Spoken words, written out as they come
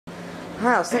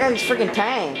Alright, let's take out these freaking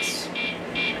tanks.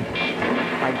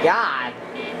 My god.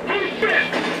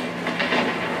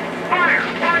 Fire!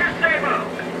 Fire Sabo!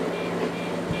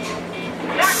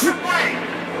 Watch the plane!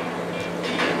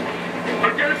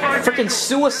 Identify Freaking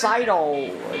suicidal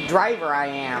driver I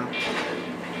am.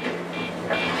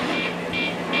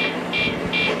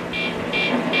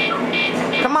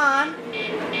 Come on.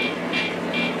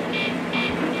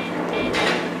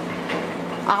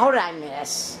 Oh, how did I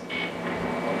miss?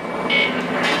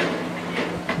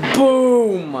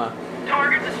 Boom!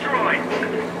 Target destroyed.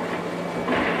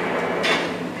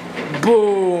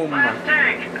 Boom! Last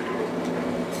tank.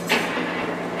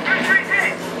 3-3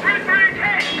 hit. 3-3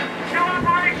 hit. Still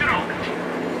operational.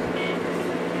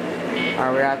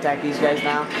 Alright, we gotta attack these guys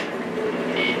now.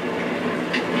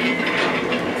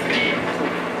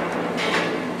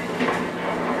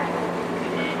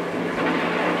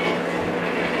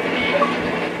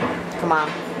 Come on.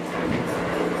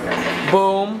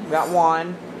 Boom. Got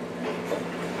one.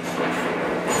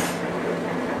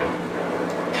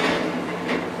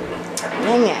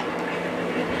 Dang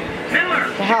it. Miller,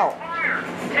 The hell? fire.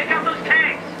 Take out those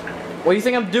tanks. What do you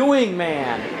think I'm doing,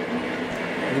 man?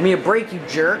 Give me a break, you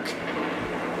jerk.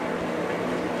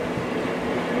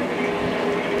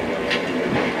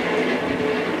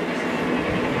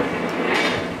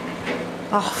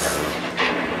 Oh.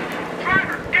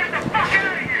 Driver, get the fuck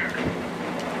out of here.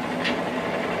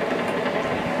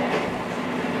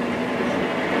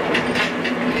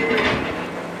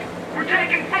 We're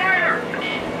taking fire.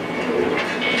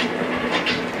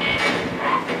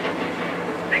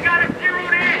 They got us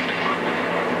zeroed in.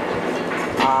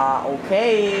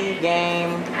 Okay,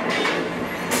 game.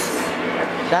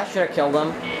 That should have killed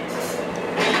him.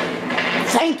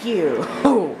 Thank you!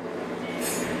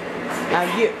 Now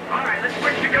you... Alright, let's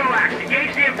switch to coax.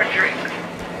 Engage the infantry.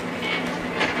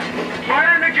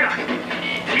 Fire and adjust.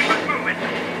 Keep us moving.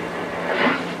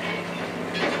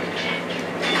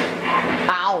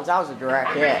 Ow, that was a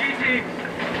direct hit.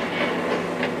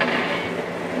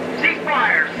 Cease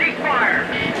fire. Cease fire.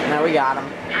 Now we got him.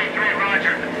 3-3,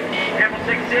 roger. Temple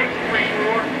 6-6,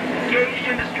 3-4. Engaged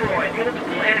and destroyed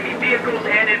multiple enemy vehicles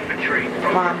and infantry.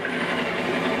 Come on.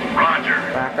 Roger.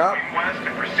 Back up. Moving west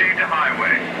and proceed to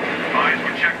highway. Eyes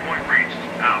when checkpoint reached.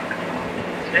 Out.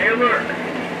 Stay alert.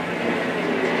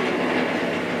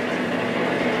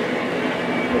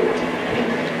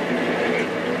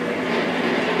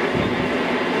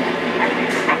 Holy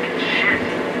fucking shit.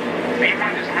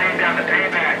 B1 just laying down the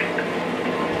payback.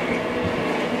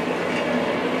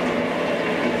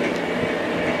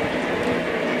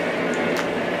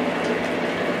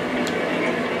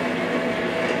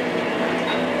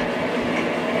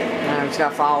 I just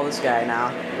gotta follow this guy now.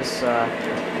 This,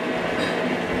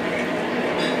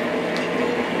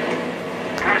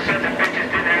 Poor sons of bitches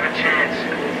didn't have a chance.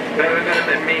 Better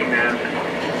than me, man.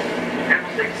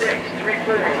 Temple 6-6, 3-4.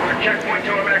 We're at checkpoint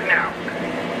Tomac now.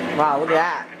 wow, look at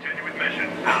that. Continue with mission.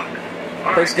 Out.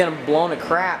 Place is getting blown to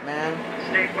crap, man.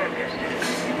 Stay focused.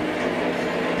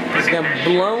 It's getting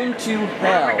blown to We're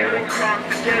hell. going across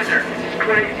the desert. This is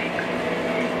crazy.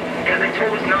 Yeah, they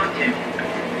told us not to.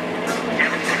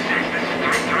 Temple 6-6, this is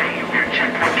 3-3. We're at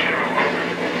checkpoint Kilo. Over.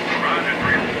 Roger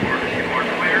 3-4. You are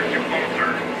clear to alter.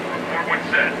 Report when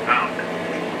set. Out.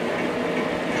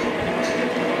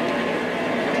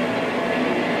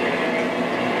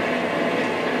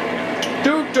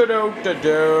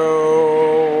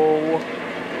 Do.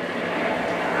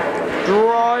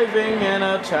 Driving in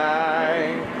a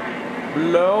tank,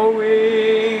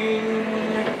 blowing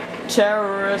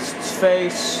terrorists'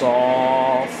 face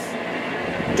off.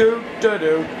 Do.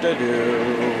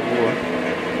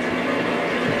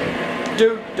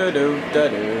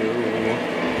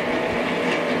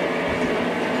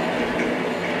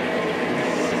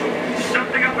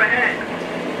 Something up ahead.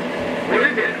 What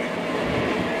is it?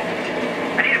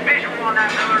 I need a visual on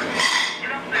that, Miller.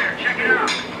 Get up there. Check it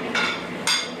out.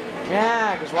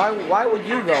 Yeah, because why would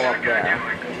you go up there?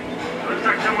 Looks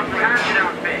like someone from Hatchet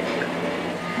Outfit.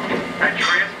 That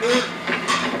transport?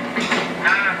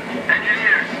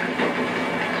 Engineers.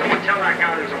 Someone tell that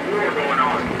guy there's a war going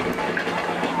on.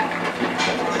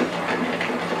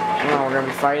 Oh, we're gonna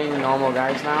be fighting normal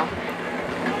guys now.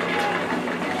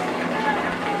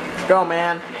 Let's go,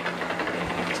 man.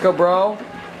 Let's go, bro.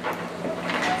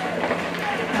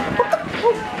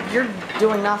 You're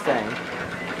doing nothing.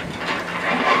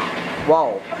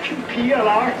 Whoa. Fucking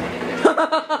PLR.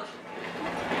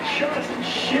 Shot us and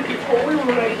shit before we were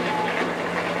ready.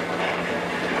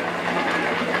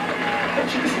 I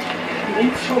just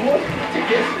need someone to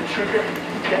get the trigger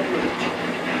and get with it.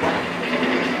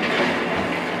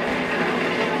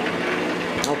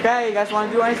 Okay, you guys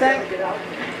want to do anything? Get out.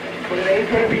 but it ain't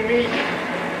gonna be me.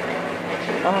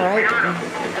 Alright.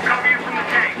 Copy you from the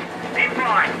tank. Be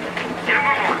fine. Get him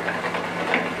on.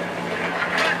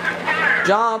 Fire.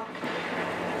 Jump.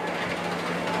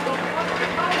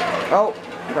 Oh,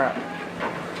 crap.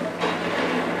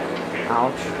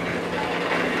 Ouch.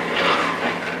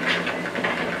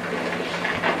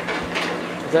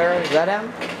 Is that him?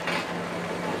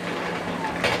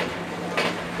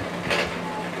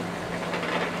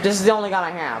 This is the only gun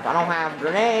I have. I don't have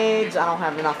grenades. I don't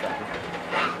have nothing.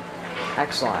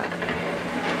 Excellent.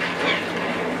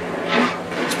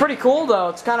 It's pretty cool though.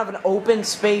 It's kind of an open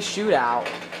space shootout.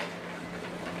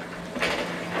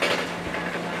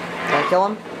 Can I kill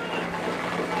him?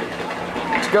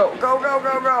 Let's go. Go, go,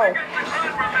 go, go.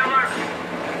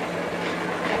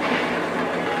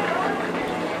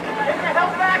 Get the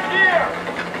hell back here!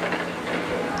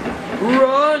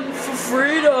 Run for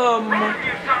freedom! Run,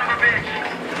 you son of a bitch!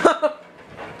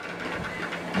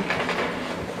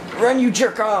 Run, you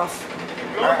jerk off!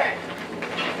 Go ahead.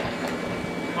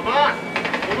 Come on.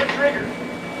 Pull the trigger.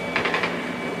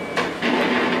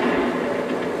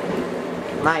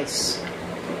 Nice.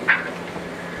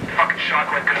 Fucking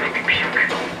shotgun gonna make me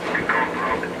puke. Good call,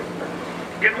 bro.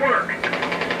 Good work.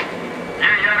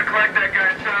 Yeah, you gotta collect that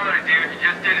guy's salary, dude. He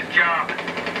just did his job.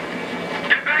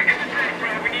 Get back in the tank, bro.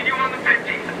 We need you on the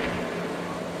 50.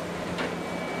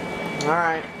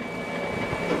 Alright.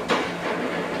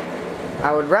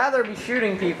 I would rather be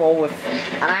shooting people with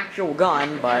an actual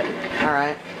gun, but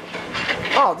alright.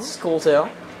 Oh, this is cool too.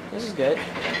 This is good.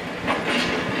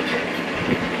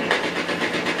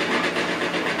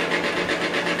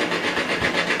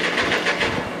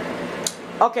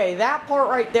 Okay, that part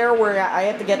right there where I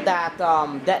had to get that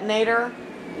detonator,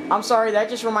 I'm sorry, that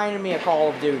just reminded me of Call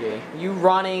of Duty. You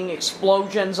running,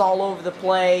 explosions all over the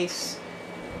place.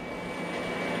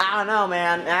 I don't know,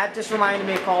 man. That just reminded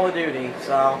me of Call of Duty,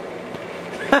 so.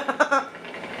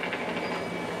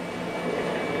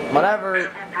 Whatever.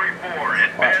 3-4,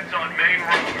 advance on main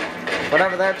road.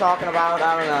 Whatever they're talking about,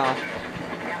 I don't know.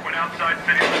 Went outside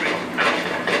city limits.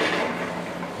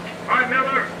 All right,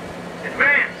 Miller.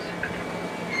 Advance.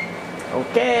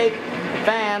 Okay,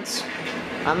 advance.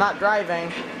 I'm not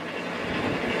driving.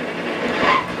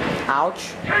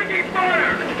 Ouch. Taking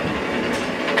fire.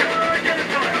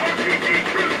 Identify RPG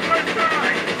troops left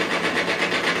side.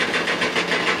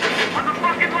 On the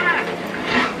fucking left.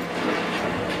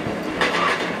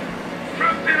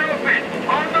 Troops in open.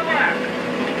 On the left.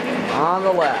 On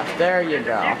the left. There you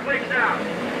go. You clicks out.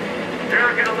 They're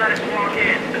not gonna let us walk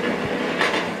in.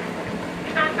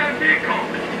 Stop that vehicle.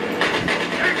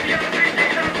 Take the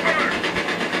RPGs out first.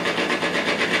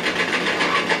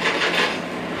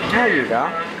 There you go.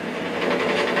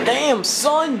 Damn,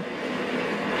 son!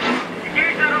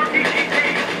 Engage that RPG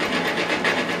team.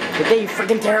 Good day, you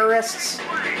freaking terrorists!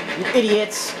 You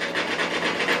idiots!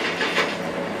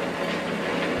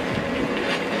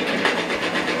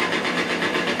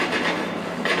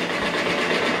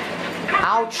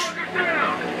 Ouch! Focus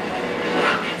down.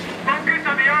 Focus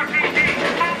on the RPG.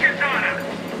 Focus on him.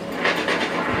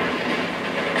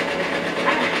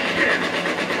 Oh shit.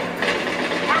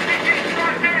 RPG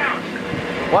shot down.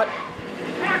 What?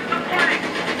 Watch the flank.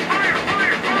 Fire,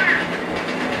 fire, fire.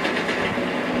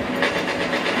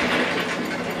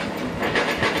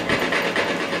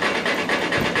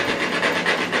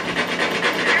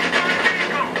 Inside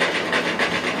vehicle.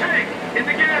 Hey, in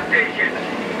the gas station.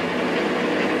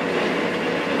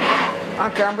 I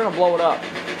don't care, I'm gonna blow it up.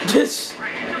 This.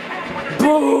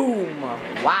 Boom!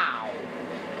 Wow.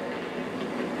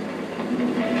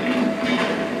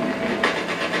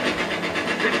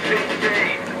 This is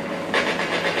insane.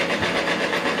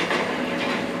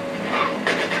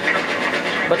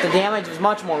 But the damage is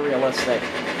much more realistic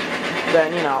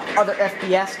than, you know, other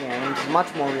FPS games. It's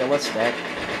much more realistic.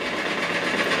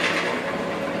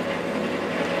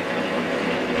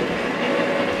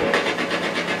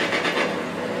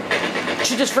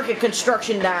 Shoot this freaking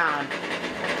construction down.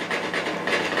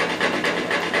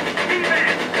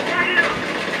 He-Man, light it up.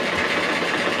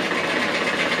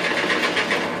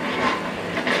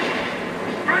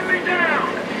 Run me down.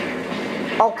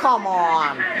 Oh, come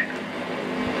on.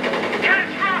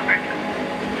 Catastrophic.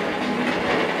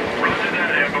 Roger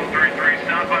that, Echo 3-3,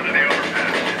 stop under the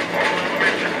overpass. All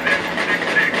emissions, Echo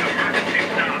 6-6, emergency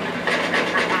stop.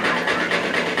 For further orders.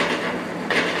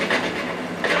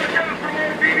 Watch out for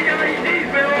more BBIEDs,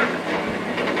 Miller.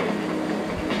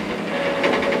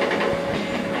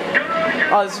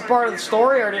 Oh, this is part of the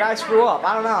story, or did I screw up?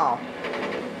 I don't know.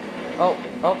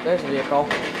 Oh, there's a vehicle.